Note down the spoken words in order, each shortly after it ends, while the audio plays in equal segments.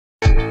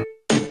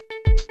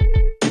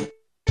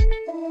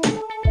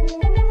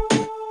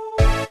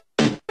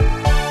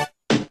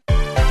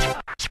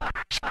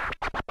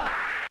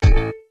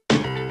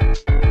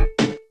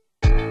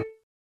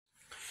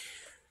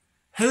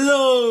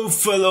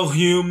fellow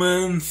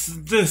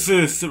humans, this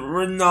is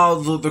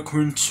Ronaldo the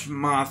Cringe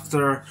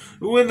Master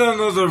with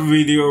another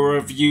video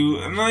review,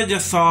 and I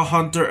just saw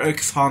Hunter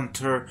x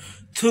Hunter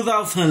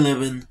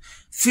 2011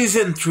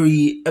 Season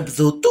 3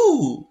 Episode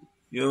 2.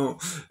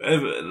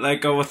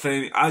 Like I was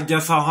saying, I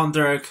just saw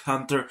Hunter x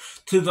Hunter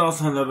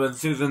 2011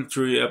 Season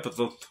 3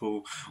 Episode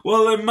 2.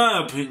 Well, in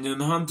my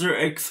opinion, Hunter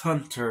x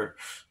Hunter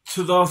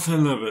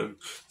 2011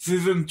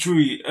 Season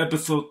 3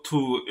 Episode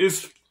 2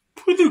 is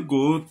pretty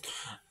good.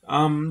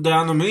 The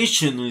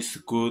animation is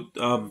good.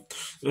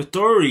 The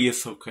story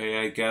is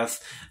okay, I guess.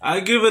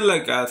 I give it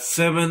like a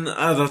 7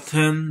 out of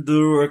 10.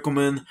 Do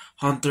recommend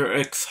Hunter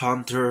x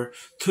Hunter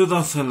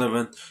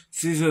 2011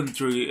 Season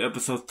 3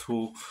 Episode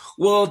 2.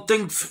 Well,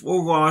 thanks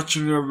for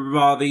watching,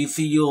 everybody.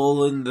 See you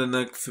all in the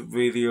next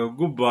video.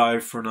 Goodbye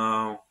for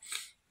now.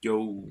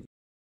 Yo.